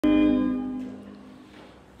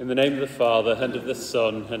In the name of the Father, and of the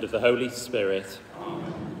Son, and of the Holy Spirit.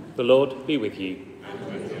 Amen. The Lord be with you. And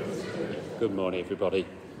with your spirit. Good morning, everybody.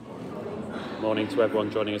 Morning to everyone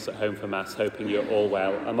joining us at home for Mass, hoping you're all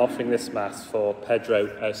well. I'm offering this Mass for Pedro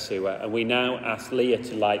Ursua, and we now ask Leah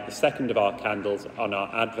to light the second of our candles on our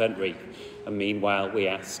Advent wreath, and meanwhile we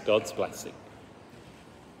ask God's blessing.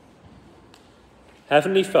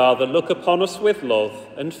 Heavenly Father, look upon us with love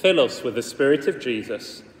and fill us with the Spirit of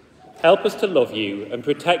Jesus. Help us to love you and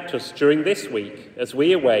protect us during this week as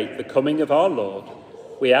we await the coming of our Lord.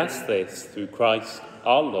 We ask this through Christ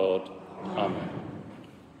our Lord. Amen.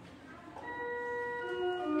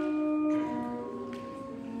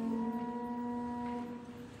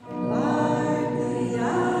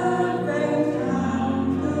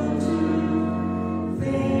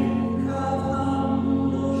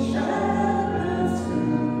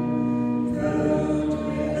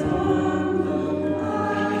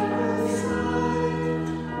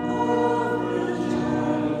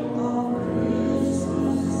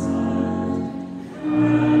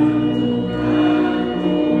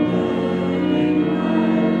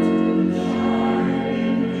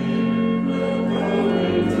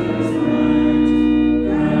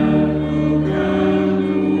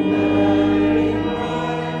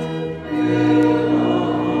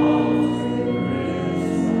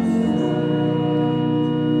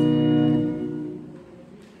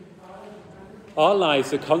 Our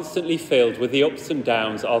lives are constantly filled with the ups and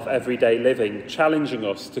downs of everyday living, challenging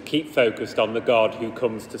us to keep focused on the God who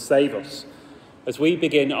comes to save us. As we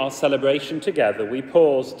begin our celebration together, we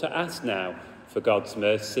pause to ask now for God's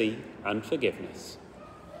mercy and forgiveness.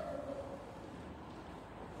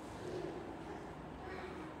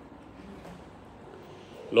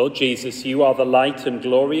 Lord Jesus, you are the light and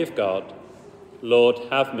glory of God. Lord,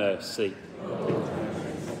 have mercy.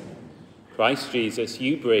 Christ Jesus,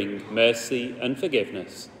 you bring mercy and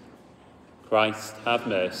forgiveness. Christ, have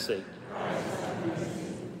mercy.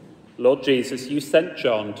 Lord Jesus, you sent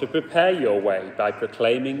John to prepare your way by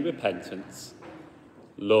proclaiming repentance.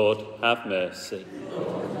 Lord, have mercy.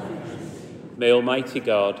 May Almighty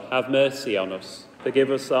God have mercy on us, forgive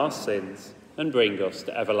us our sins, and bring us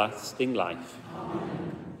to everlasting life.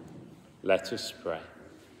 Amen. Let us pray.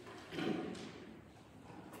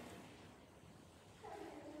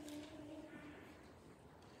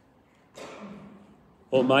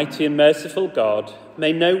 Almighty and merciful God,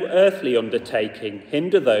 may no earthly undertaking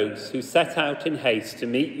hinder those who set out in haste to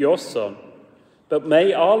meet your Son, but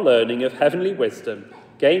may our learning of heavenly wisdom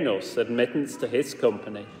gain us admittance to his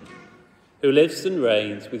company, who lives and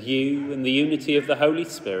reigns with you in the unity of the Holy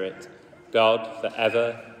Spirit, God, for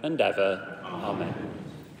ever and ever. Amen.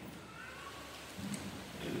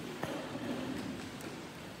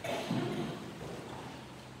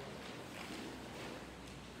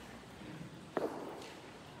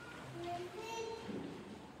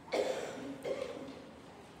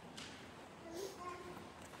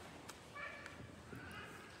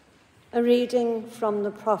 A reading from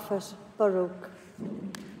the prophet Baruch.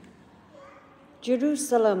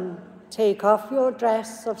 Jerusalem, take off your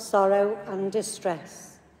dress of sorrow and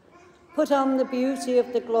distress. Put on the beauty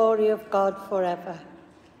of the glory of God forever.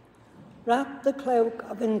 Wrap the cloak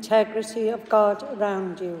of integrity of God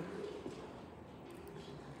around you.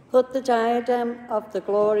 Put the diadem of the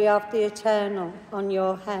glory of the Eternal on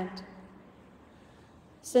your head.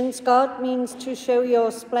 Since God means to show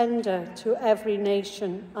your splendor to every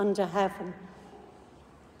nation under heaven.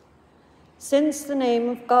 Since the name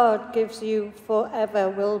of God gives you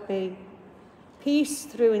forever will be peace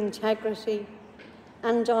through integrity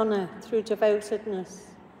and honor through devotedness.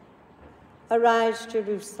 Arise,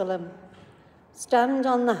 Jerusalem, stand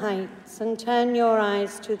on the heights and turn your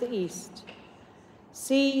eyes to the east.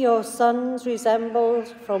 See your sons resembled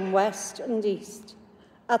from west and east,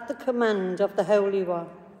 at the command of the Holy One,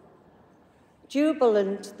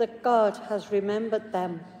 jubilant that God has remembered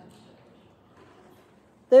them.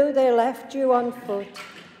 Though they left you on foot,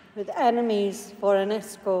 with enemies for an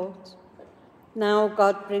escort, now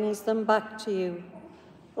God brings them back to you,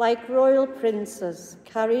 like royal princes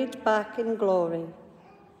carried back in glory.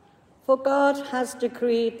 For God has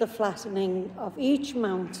decreed the flattening of each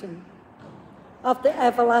mountain, of the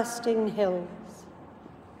everlasting hills,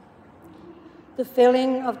 the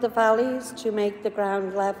filling of the valleys to make the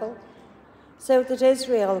ground level, so that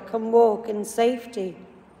Israel can walk in safety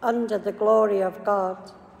under the glory of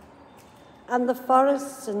God. And the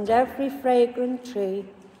forests and every fragrant tree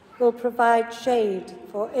will provide shade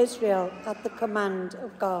for Israel at the command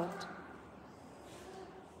of God.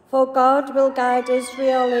 For God will guide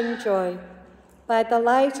Israel in joy by the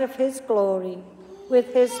light of his glory,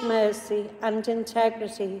 with his mercy and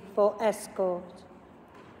integrity for escort.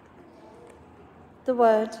 The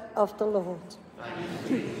word of the Lord. Thanks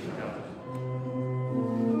be to God.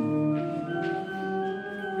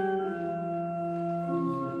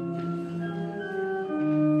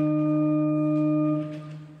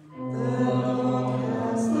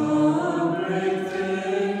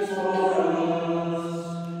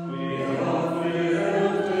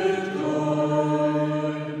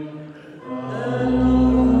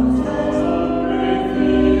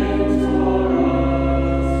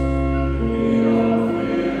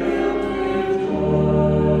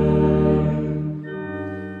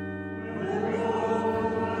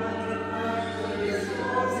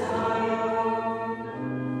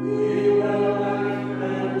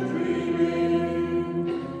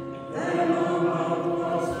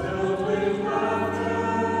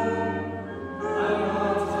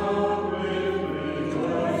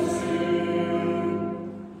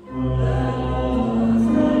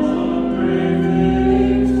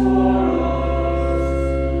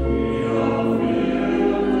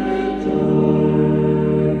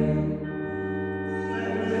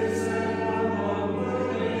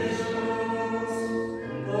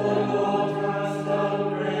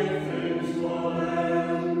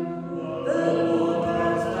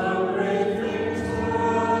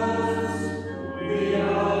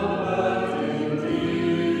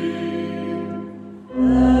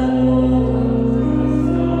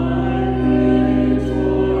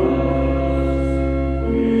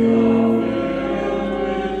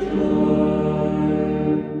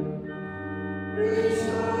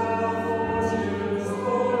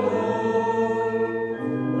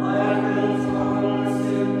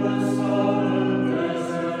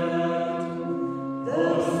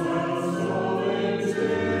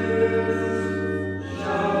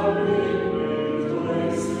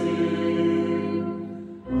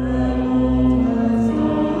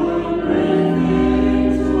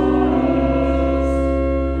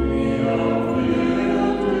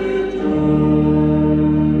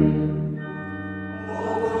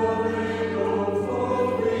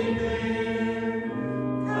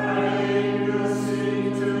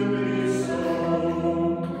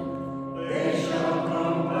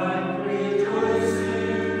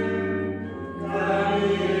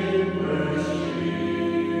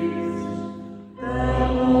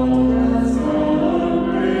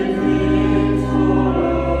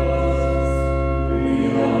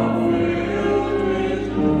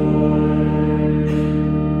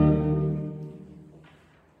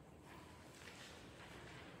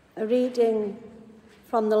 A reading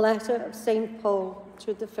from the letter of St. Paul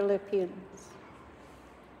to the Philippians.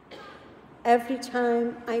 Every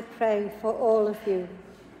time I pray for all of you,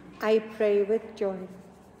 I pray with joy,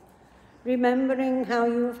 remembering how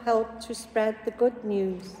you have helped to spread the good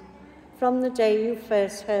news from the day you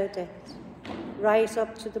first heard it, right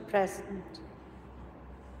up to the present.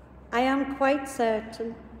 I am quite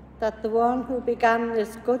certain that the one who began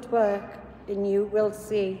this good work in you will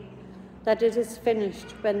see that it is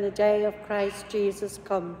finished when the day of Christ Jesus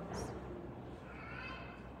comes.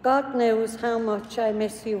 God knows how much I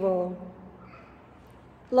miss you all,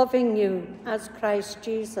 loving you as Christ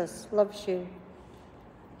Jesus loves you.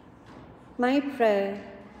 My prayer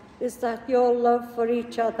is that your love for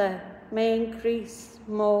each other may increase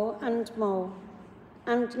more and more,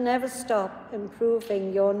 and never stop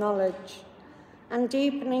improving your knowledge and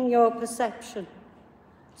deepening your perception,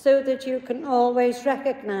 so that you can always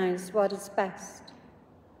recognize what is best.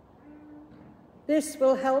 This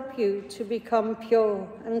will help you to become pure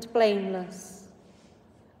and blameless,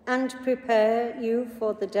 and prepare you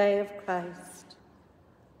for the day of Christ,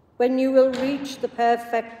 when you will reach the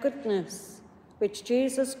perfect goodness which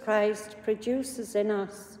Jesus Christ produces in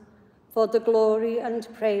us for the glory and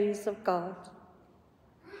praise of God.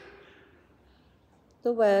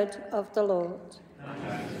 The word of the Lord.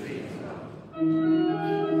 Thanks be to God.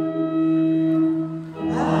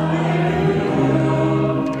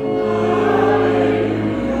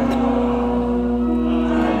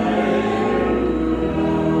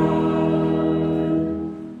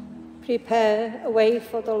 Prepare a way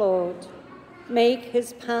for the Lord, make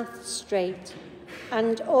his path straight,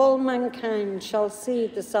 and all mankind shall see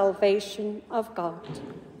the salvation of God.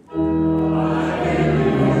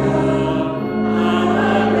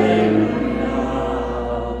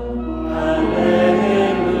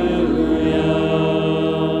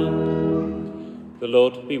 The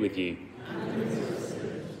Lord be with you.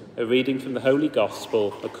 A reading from the Holy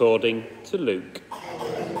Gospel according to Luke.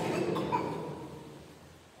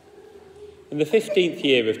 In the 15th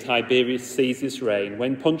year of Tiberius Caesar's reign,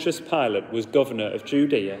 when Pontius Pilate was governor of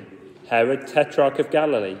Judea, Herod, tetrarch of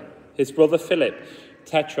Galilee, his brother Philip,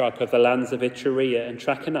 tetrarch of the lands of Iturea and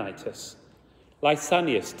Trachonitis,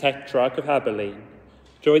 Lysanias, Tetrarch of Abilene,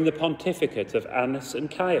 during the pontificate of Annas and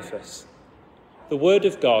Caiaphas, the word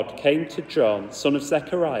of God came to John, son of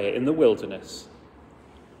Zechariah, in the wilderness.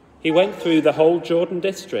 He went through the whole Jordan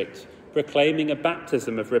district, proclaiming a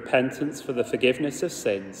baptism of repentance for the forgiveness of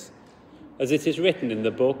sins, as it is written in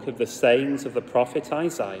the book of the sayings of the prophet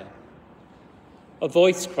Isaiah. A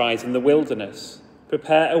voice cries in the wilderness,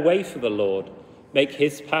 "Prepare a way for the Lord, make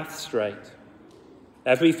his path straight."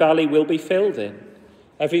 Every valley will be filled in,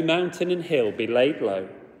 every mountain and hill be laid low.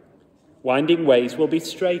 Winding ways will be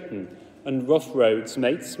straightened, and rough roads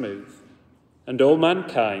made smooth, and all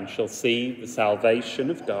mankind shall see the salvation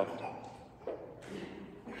of God.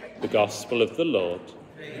 The Gospel of the Lord.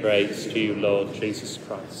 Praise to you, Lord Jesus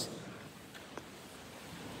Christ.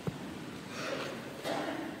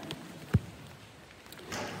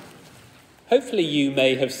 Hopefully you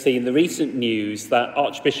may have seen the recent news that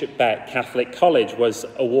Archbishop Beck Catholic College was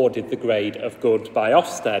awarded the grade of good by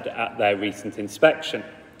Ofsted at their recent inspection.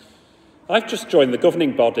 I've just joined the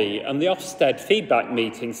governing body, and the Ofsted feedback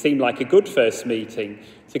meeting seemed like a good first meeting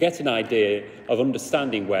to get an idea of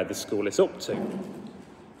understanding where the school is up to.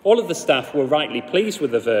 All of the staff were rightly pleased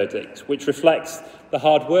with the verdict, which reflects the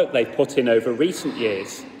hard work they've put in over recent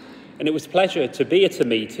years, and it was a pleasure to be at a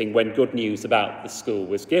meeting when good news about the school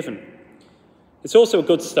was given. It's also a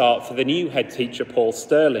good start for the new head teacher, Paul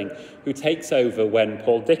Sterling, who takes over when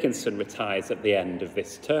Paul Dickinson retires at the end of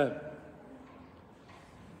this term.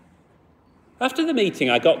 After the meeting,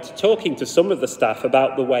 I got to talking to some of the staff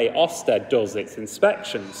about the way Ofsted does its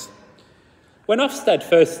inspections. When Ofsted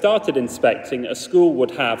first started inspecting, a school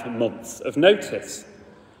would have months of notice.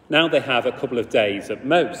 Now they have a couple of days at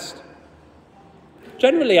most.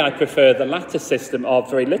 Generally, I prefer the latter system of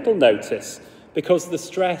very little notice because the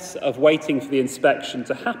stress of waiting for the inspection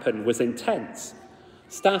to happen was intense.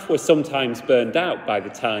 Staff were sometimes burned out by the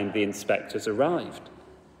time the inspectors arrived.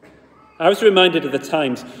 I was reminded of the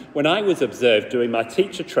times when I was observed doing my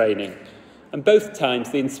teacher training, and both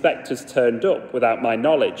times the inspectors turned up without my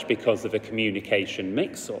knowledge because of a communication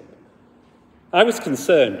mix-up. I was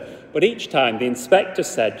concerned, but each time the inspector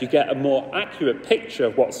said you get a more accurate picture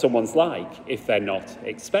of what someone's like if they're not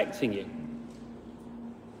expecting you.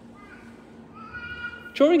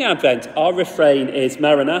 During Advent, our refrain is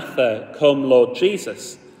Maranatha, come Lord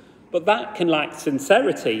Jesus. But that can lack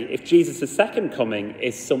sincerity if Jesus' second coming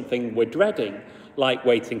is something we're dreading, like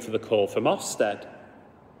waiting for the call from Ofsted.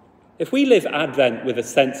 If we live Advent with a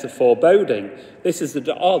sense of foreboding, this is at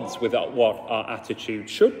odds with what our attitude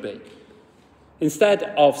should be. Instead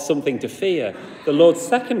of something to fear, the Lord's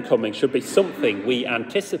second coming should be something we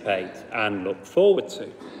anticipate and look forward to.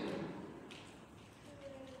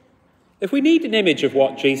 If we need an image of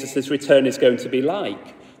what Jesus' return is going to be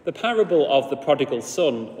like, the parable of the prodigal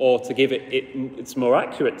son, or to give it its more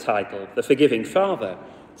accurate title, the forgiving father,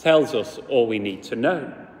 tells us all we need to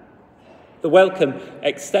know. The welcome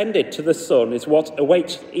extended to the son is what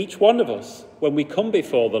awaits each one of us when we come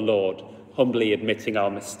before the Lord, humbly admitting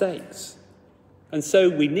our mistakes. And so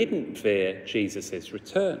we needn't fear Jesus'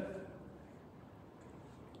 return.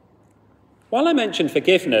 While I mention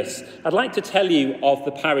forgiveness, I'd like to tell you of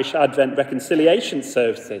the parish Advent reconciliation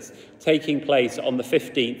services taking place on the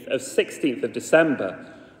 15th and 16th of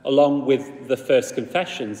December, along with the first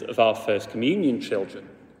confessions of our First Communion children.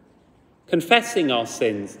 Confessing our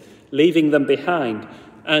sins, leaving them behind,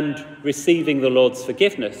 and receiving the Lord's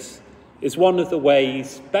forgiveness is one of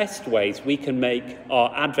the best ways we can make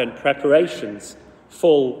our Advent preparations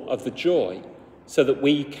full of the joy so that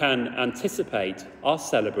we can anticipate our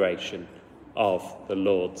celebration of the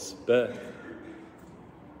Lord's birth.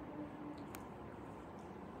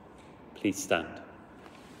 Please stand.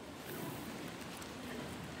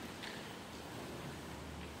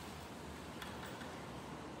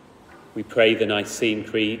 We pray the Nicene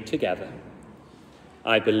Creed together.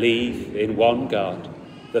 I believe in one God,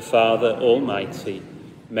 the Father Almighty,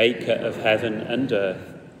 maker of heaven and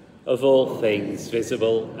earth, of all things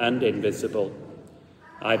visible and invisible.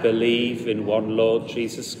 I believe in one Lord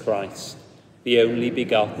Jesus Christ, the only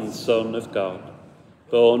begotten Son of God,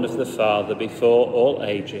 born of the Father before all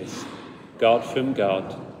ages, God from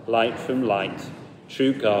God, light from light,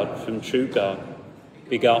 true God from true God,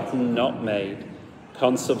 begotten, not made,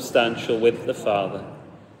 consubstantial with the Father.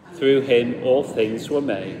 Through him all things were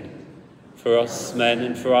made. For us men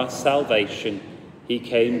and for our salvation he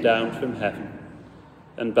came down from heaven,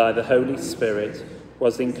 and by the Holy Spirit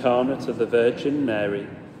was incarnate of the Virgin Mary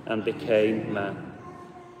and became man.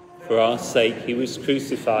 For our sake he was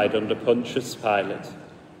crucified under Pontius Pilate.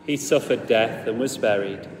 He suffered death and was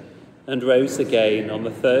buried, and rose again on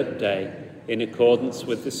the third day in accordance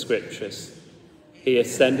with the Scriptures. He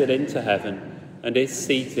ascended into heaven and is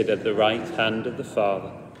seated at the right hand of the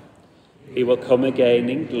Father. He will come again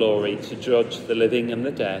in glory to judge the living and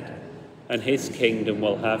the dead, and his kingdom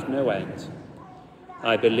will have no end.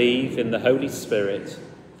 I believe in the Holy Spirit,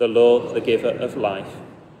 the Lord, the giver of life,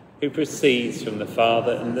 who proceeds from the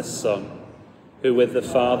Father and the Son, who with the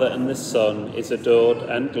Father and the Son is adored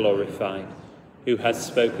and glorified, who has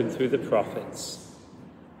spoken through the prophets.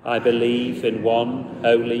 I believe in one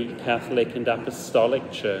holy, Catholic and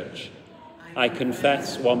Apostolic Church. I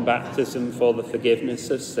confess one baptism for the forgiveness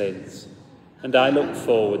of sins, and I look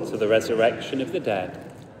forward to the resurrection of the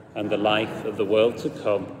dead and the life of the world to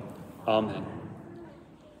come. Amen.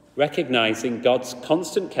 Recognizing God's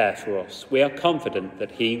constant care for us, we are confident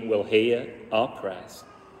that he will hear our prayers.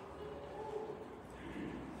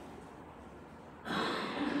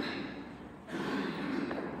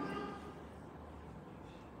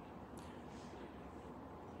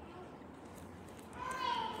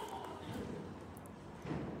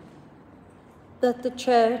 That the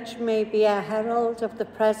Church may be a herald of the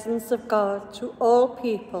presence of God to all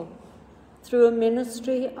people through a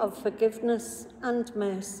ministry of forgiveness and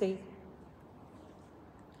mercy.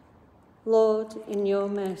 Lord, in your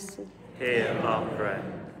mercy, Hear our prayer.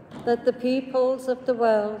 that the peoples of the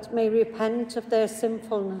world may repent of their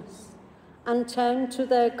sinfulness and turn to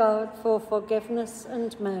their God for forgiveness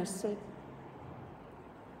and mercy.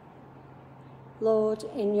 Lord,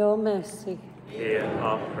 in your mercy, Hear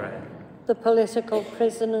our prayer. the political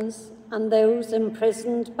prisoners and those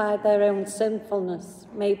imprisoned by their own sinfulness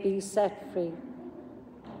may be set free.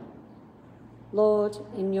 Lord,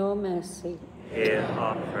 in your mercy, Hear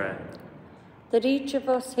our prayer. that each of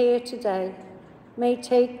us here today may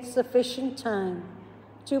take sufficient time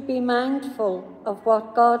to be mindful of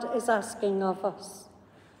what God is asking of us,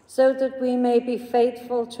 so that we may be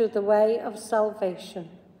faithful to the way of salvation.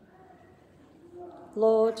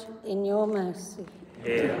 Lord, in your mercy.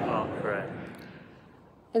 Hear our prayer.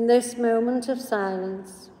 In this moment of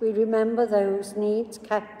silence, we remember those needs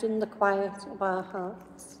kept in the quiet of our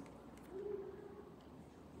hearts.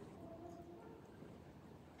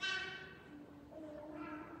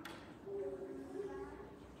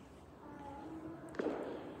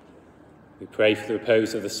 We pray for the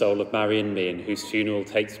repose of the soul of Marion Meehan, whose funeral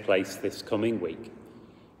takes place this coming week.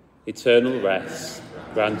 Eternal rest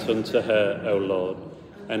grant unto her, O Lord,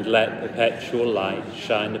 and let perpetual light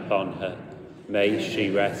shine upon her. May she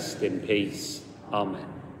rest in peace. Amen.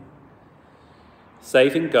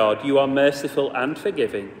 Saving God, you are merciful and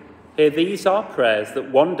forgiving. Hear these our prayers,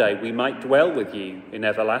 that one day we might dwell with you in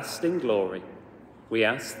everlasting glory. We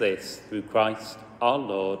ask this through Christ our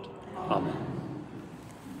Lord. Amen.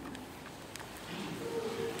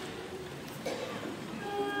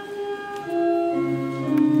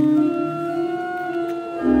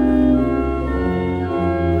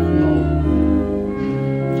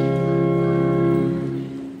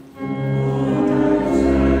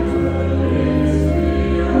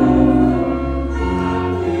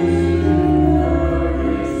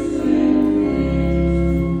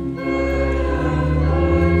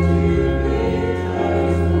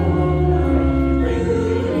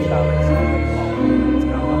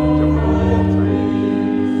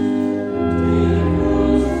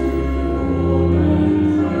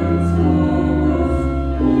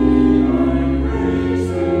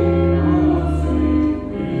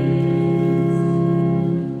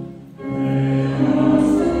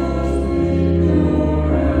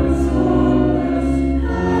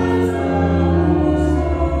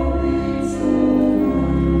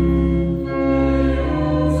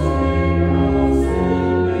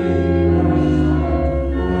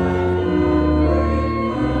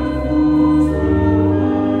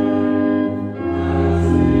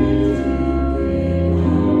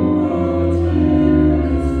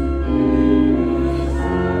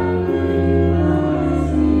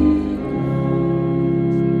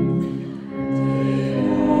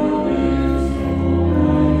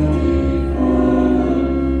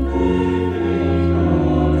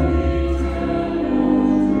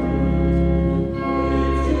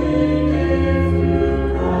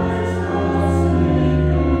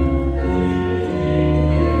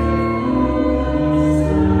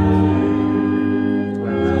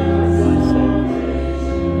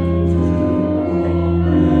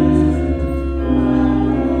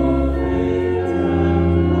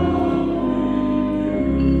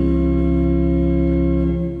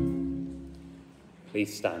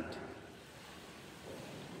 Please stand.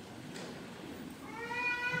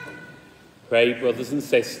 Pray, brothers and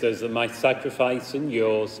sisters, that my sacrifice and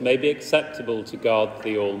yours may be acceptable to God,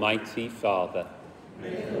 the Almighty Father.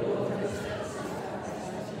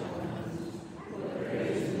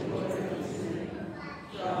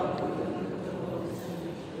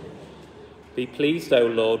 Be pleased, O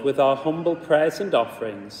Lord, with our humble prayers and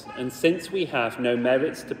offerings, and since we have no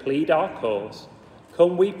merits to plead our cause,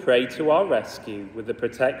 come, we pray, to our rescue with the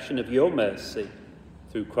protection of your mercy.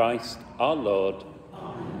 Through Christ our Lord.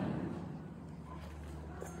 Amen.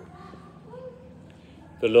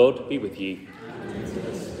 The Lord be with you.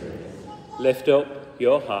 Lift up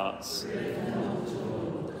your hearts.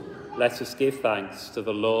 Let us give thanks to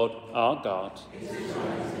the Lord our God.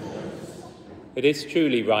 It is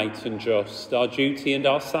truly right and just, our duty and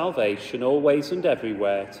our salvation, always and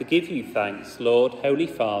everywhere, to give you thanks, Lord, Holy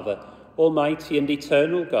Father, Almighty and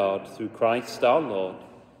eternal God, through Christ our Lord.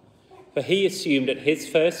 For he assumed at his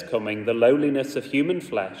first coming the lowliness of human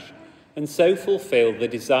flesh, and so fulfilled the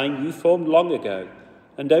design you formed long ago,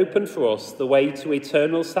 and opened for us the way to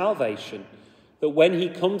eternal salvation, that when he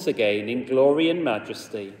comes again in glory and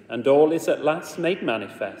majesty, and all is at last made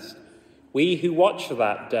manifest, we who watch for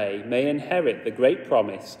that day may inherit the great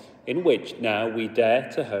promise in which now we dare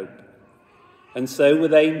to hope. And so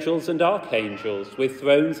with angels and archangels, with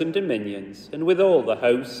thrones and dominions, and with all the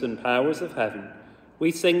hosts and powers of heaven, we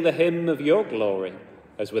sing the hymn of your glory,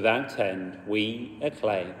 as without end we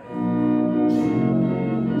acclaim.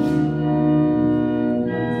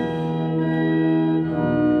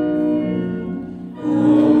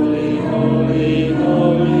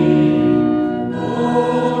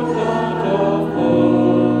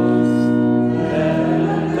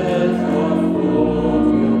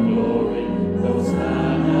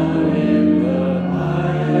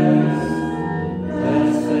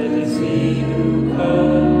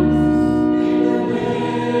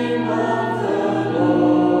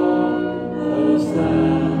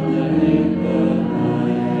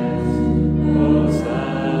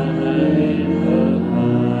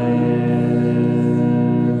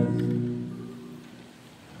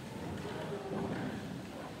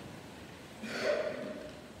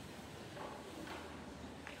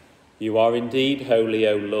 You are indeed holy,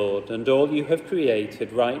 O Lord, and all you have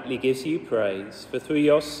created rightly gives you praise, for through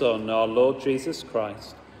your Son, our Lord Jesus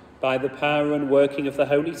Christ, by the power and working of the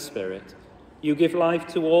Holy Spirit, you give life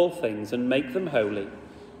to all things and make them holy,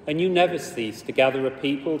 and you never cease to gather a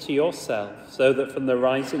people to yourself, so that from the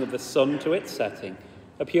rising of the sun to its setting,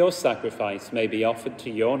 a pure sacrifice may be offered to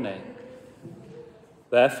your name.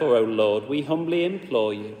 Therefore, O Lord, we humbly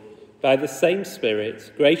implore you, by the same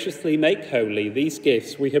Spirit, graciously make holy these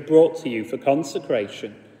gifts we have brought to you for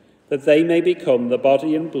consecration, that they may become the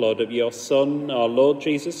body and blood of your Son, our Lord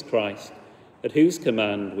Jesus Christ, at whose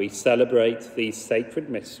command we celebrate these sacred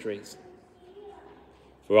mysteries.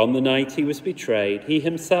 For on the night he was betrayed, he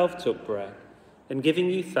himself took bread, and giving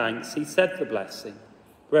you thanks, he said the blessing,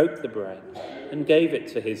 broke the bread, and gave it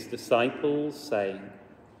to his disciples, saying,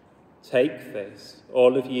 "Take this,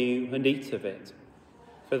 all of you, and eat of it.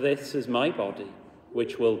 For this is my body,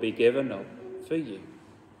 which will be given up for you."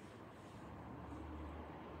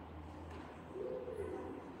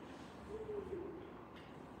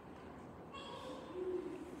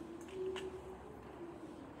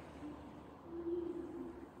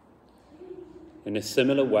 In a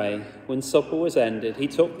similar way, when supper was ended, he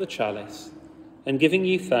took the chalice, and giving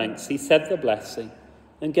you thanks, he said the blessing,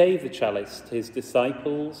 and gave the chalice to his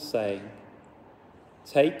disciples, saying,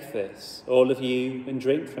 "Take this, all of you, and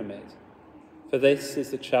drink from it, for this is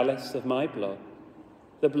the chalice of my blood,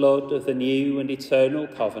 the blood of the new and eternal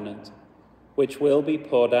covenant, which will be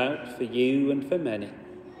poured out for you and for many,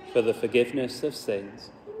 for the forgiveness of sins.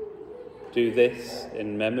 Do this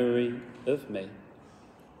in memory of me."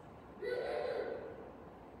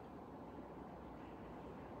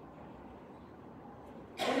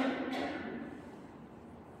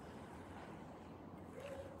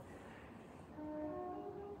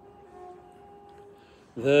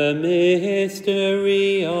 The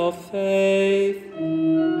mystery of faith. We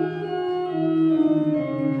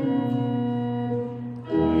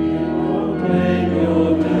proclaim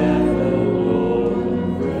your death, O Lord,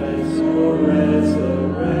 and praise your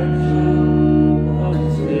resurrection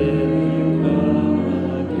until you come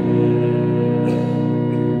again.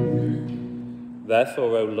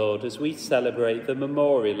 Therefore, O Lord, as we celebrate the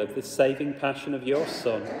memorial of the saving passion of your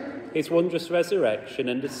Son, his wondrous resurrection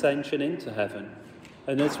and ascension into heaven,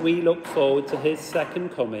 and as we look forward to his second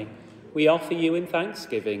coming, we offer you in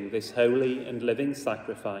thanksgiving this holy and living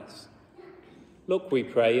sacrifice. Look, we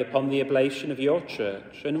pray, upon the oblation of your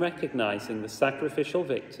church, and recognizing the sacrificial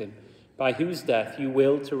victim by whose death you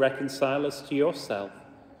willed to reconcile us to yourself.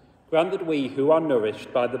 Grant that we who are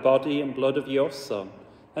nourished by the body and blood of your Son,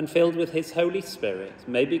 and filled with his Holy Spirit,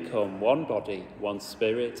 may become one body, one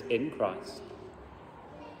spirit in Christ.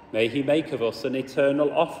 May he make of us an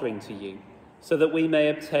eternal offering to you, so that we may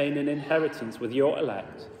obtain an inheritance with your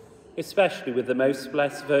elect, especially with the most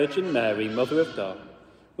blessed Virgin Mary, Mother of God,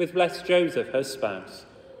 with blessed Joseph, her spouse,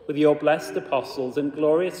 with your blessed apostles and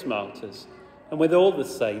glorious martyrs, and with all the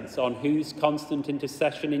saints on whose constant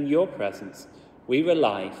intercession in your presence we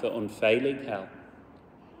rely for unfailing help.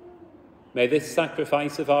 May this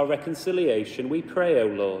sacrifice of our reconciliation, we pray, O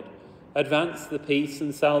Lord, advance the peace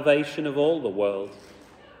and salvation of all the world.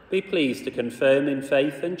 Be pleased to confirm in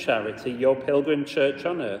faith and charity your pilgrim church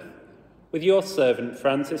on earth, with your servant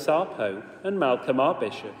Francis our Pope and Malcolm our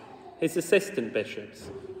Bishop, his assistant bishops,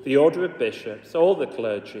 the order of bishops, all the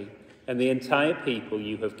clergy, and the entire people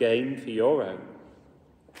you have gained for your own.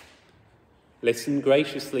 Listen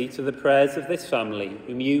graciously to the prayers of this family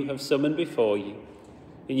whom you have summoned before you.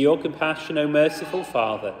 In your compassion, O merciful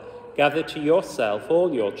Father, gather to yourself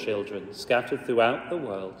all your children scattered throughout the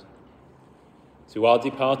world. To our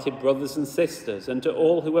departed brothers and sisters, and to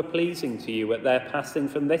all who are pleasing to you at their passing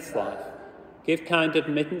from this life, give kind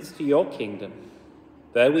admittance to your kingdom.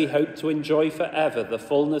 There we hope to enjoy forever the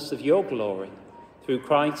fullness of your glory, through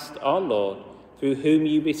Christ our Lord, through whom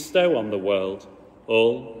you bestow on the world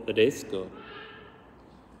all that is good.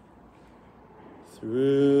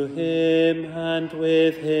 Through him, and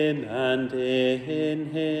with him, and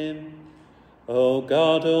in him, O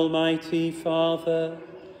God, Almighty Father,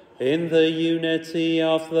 in the unity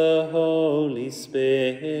of the Holy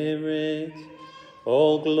Spirit,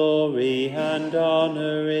 all glory and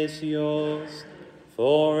honour is yours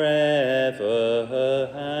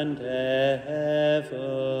forever and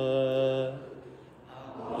ever.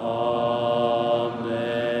 Amen.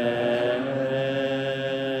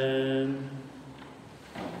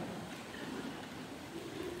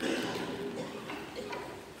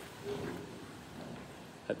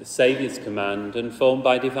 At the Saviour's command, and formed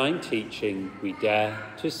by divine teaching, we dare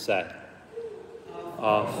to say,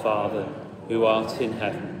 Our Father, who art in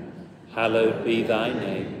heaven, hallowed be thy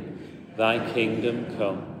name. Thy kingdom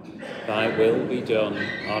come, thy will be done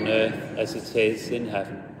on earth as it is in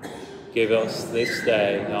heaven. Give us this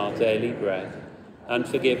day our daily bread, and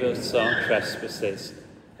forgive us our trespasses,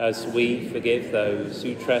 as we forgive those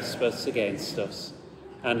who trespass against us.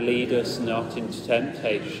 And lead us not into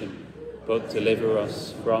temptation, but deliver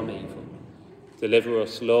us from evil. Deliver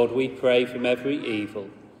us, Lord, we pray, from every evil.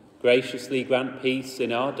 Graciously grant peace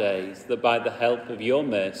in our days, that by the help of your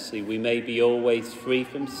mercy we may be always free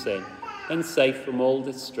from sin and safe from all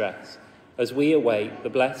distress, as we await the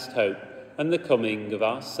blessed hope and the coming of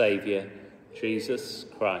our Saviour, Jesus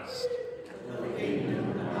Christ.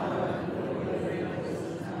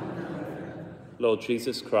 Lord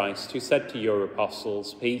Jesus Christ, who said to your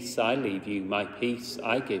apostles, Peace I leave you, my peace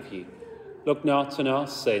I give you, look not on our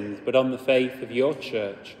sins, but on the faith of your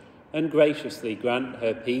church, and graciously grant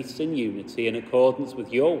her peace and unity in accordance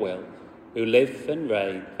with your will, who live and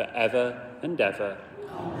reign for ever and ever.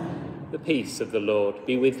 Amen. The peace of the Lord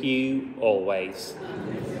be with you always.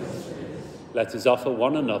 Let us offer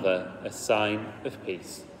one another a sign of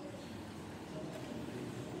peace.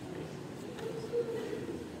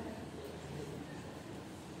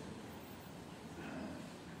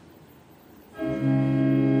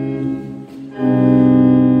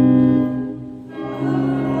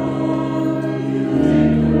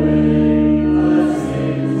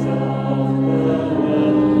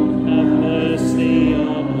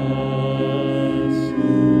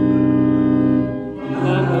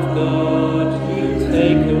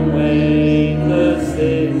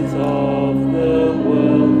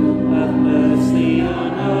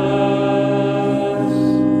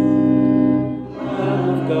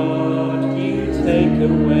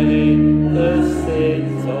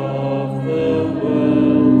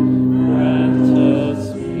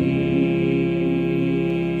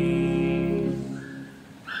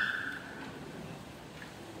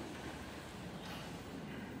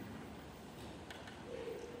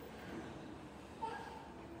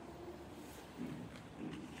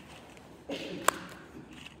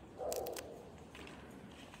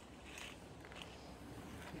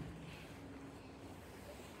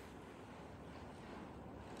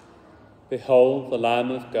 Behold the Lamb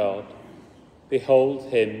of God.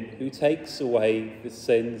 Behold him who takes away the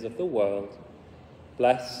sins of the world.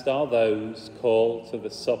 Blessed are those called to the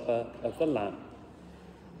supper of the Lamb.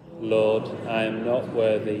 Lord, I am not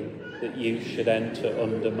worthy that you should enter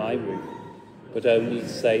under my roof, but only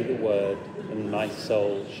say the word, and my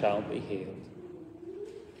soul shall be healed.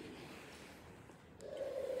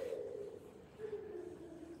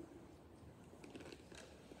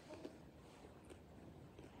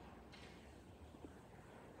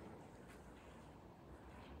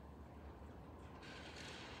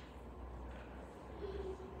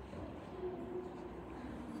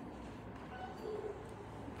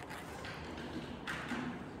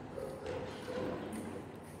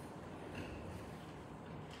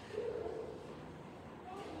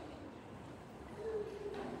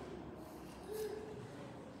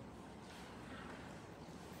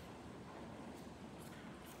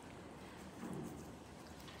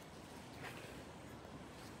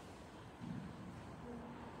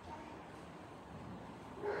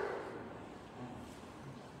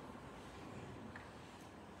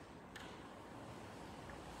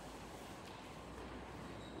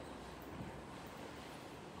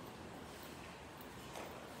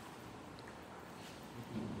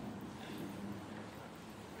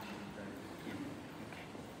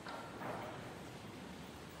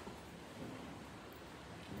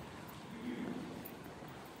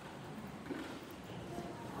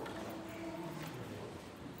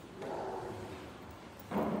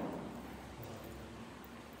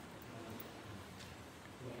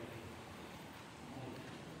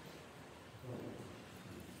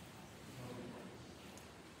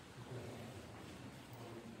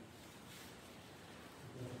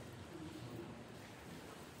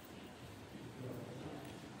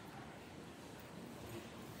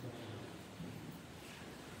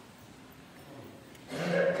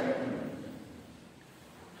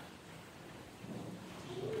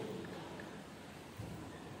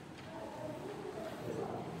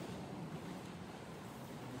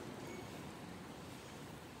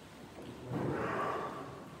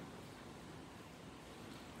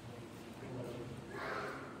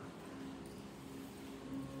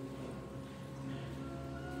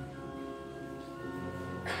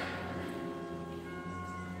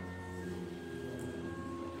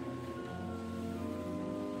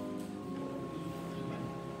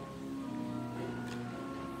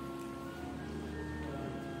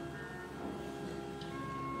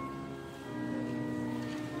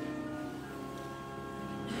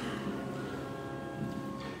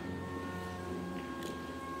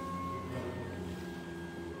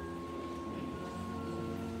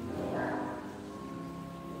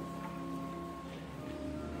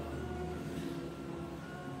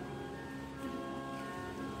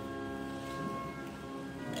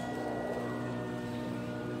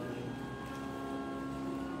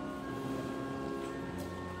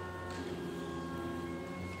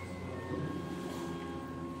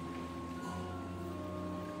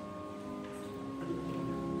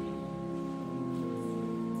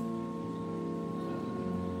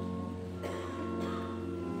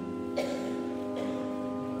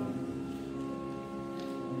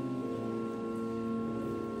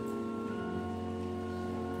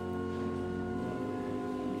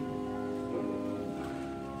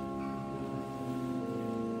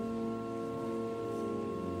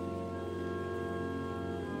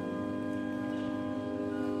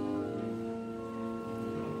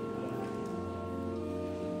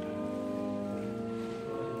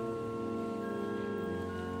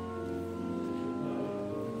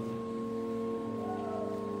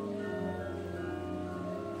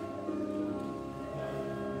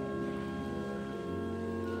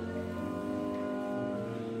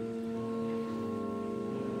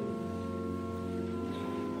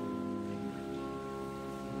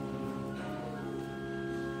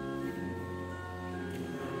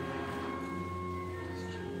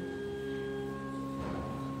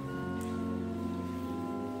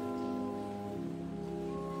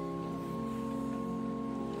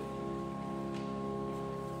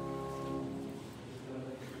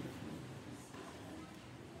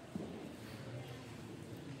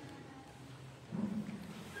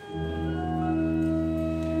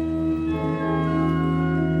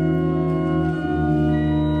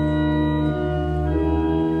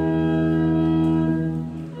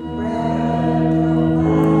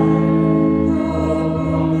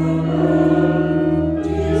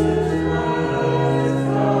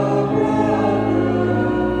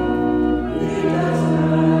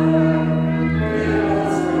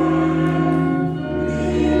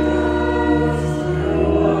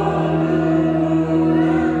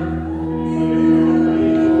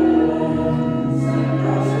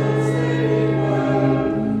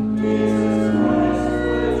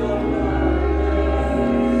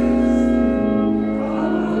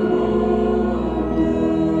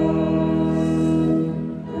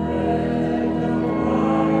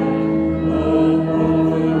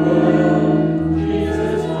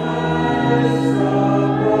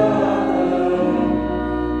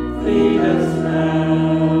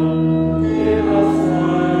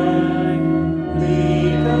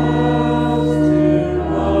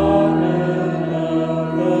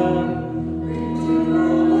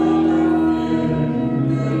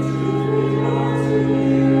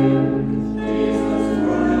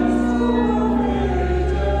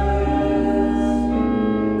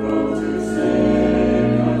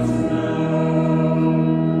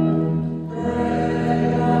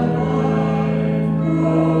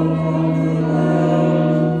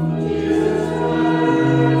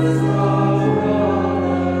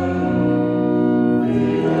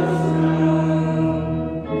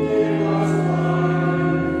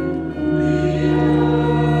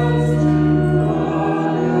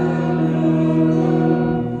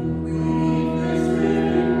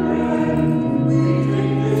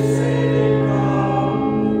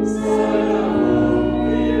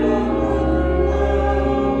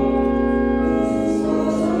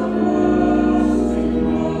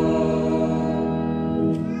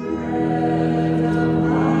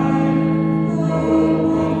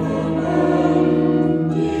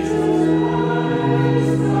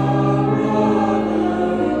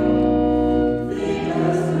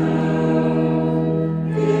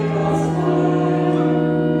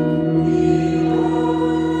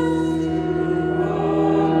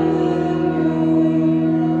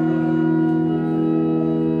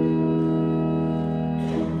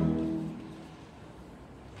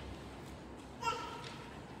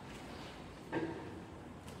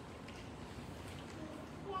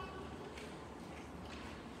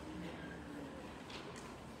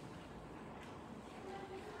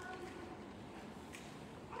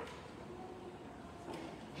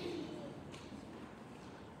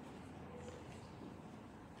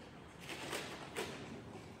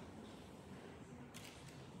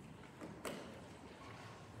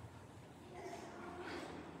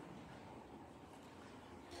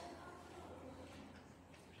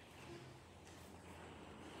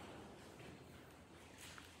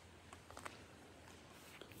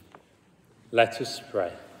 Let us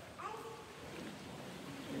pray.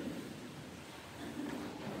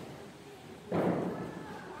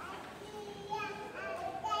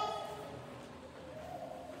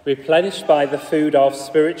 Replenished by the food of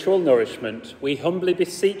spiritual nourishment, we humbly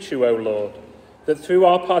beseech you, O Lord, that through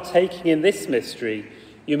our partaking in this mystery,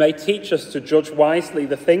 you may teach us to judge wisely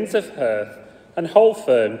the things of earth and hold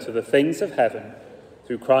firm to the things of heaven.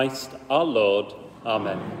 Through Christ our Lord.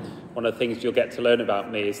 Amen. One of the things you'll get to learn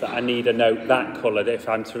about me is that I need a note that coloured if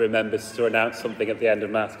I'm to remember to announce something at the end of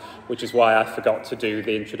Mass, which is why I forgot to do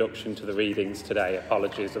the introduction to the readings today.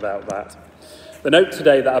 Apologies about that. The note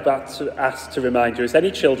today that I'm about to ask to remind you is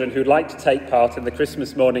any children who'd like to take part in the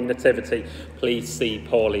Christmas morning nativity, please see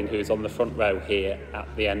Pauline, who's on the front row here at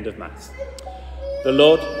the end of Mass. The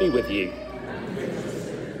Lord be with you.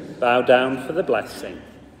 Bow down for the blessing.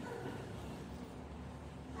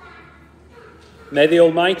 May the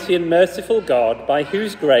Almighty and merciful God, by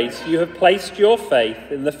whose grace you have placed your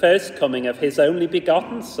faith in the first coming of his only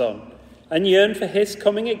begotten Son, and yearn for his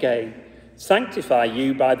coming again, sanctify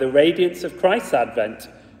you by the radiance of Christ's advent,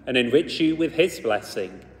 and enrich you with his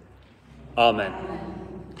blessing. Amen.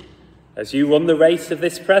 As you run the race of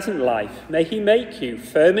this present life, may he make you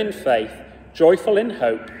firm in faith, joyful in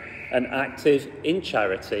hope, and active in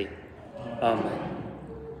charity. Amen.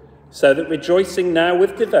 So that rejoicing now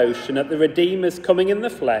with devotion at the Redeemer's coming in the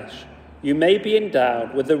flesh, you may be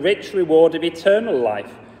endowed with the rich reward of eternal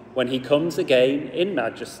life when he comes again in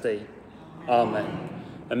majesty. Amen.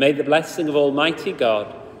 And may the blessing of Almighty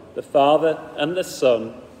God, the Father and the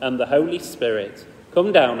Son and the Holy Spirit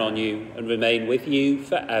come down on you and remain with you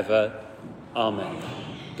forever. Amen.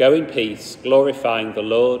 Go in peace, glorifying the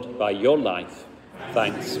Lord by your life.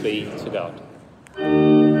 Thanks be to God.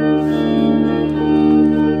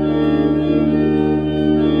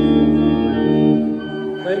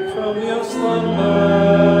 Wake from your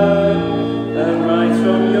slumber and rise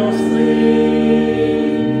from your sleep.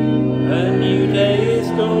 A new day is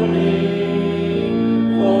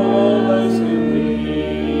dawning for all those who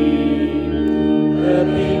weep. The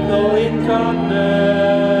people in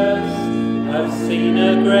darkness have seen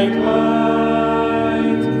a great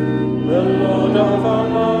light. The Lord of our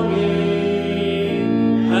longing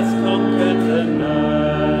has conquered the night.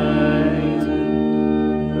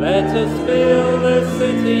 Let us fill the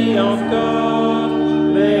city of God.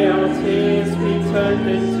 May our tears be turned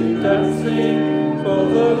into dancing. For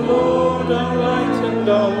the Lord, our light and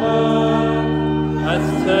our love, has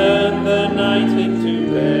turned the night into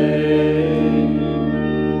day.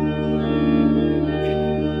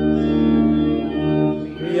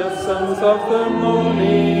 We are sons of the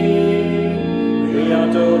morning. We are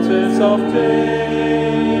daughters of day.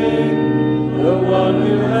 The one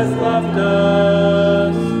who has loved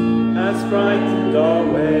us has brightened our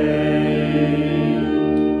way.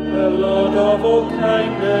 The Lord of all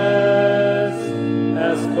kindness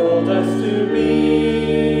has called us to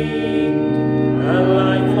be a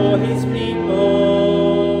light for his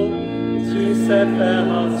people to set their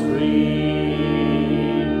hearts free.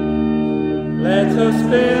 Let us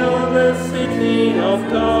fill the city of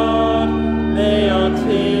God. May our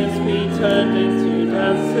tears be turned into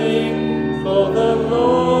dancing. For the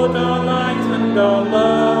Lord, our light and our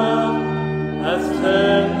love, has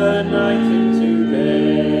turned the night into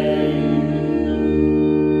day.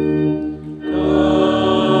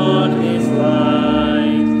 God is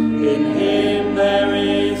light, in him there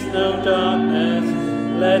is no darkness.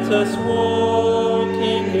 Let us walk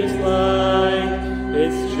in his light,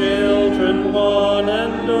 his children one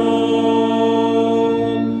and all.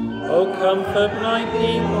 O comfort my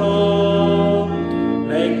people,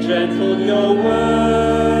 make gentle your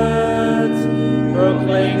words,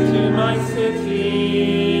 proclaim to my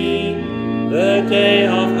city the day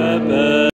of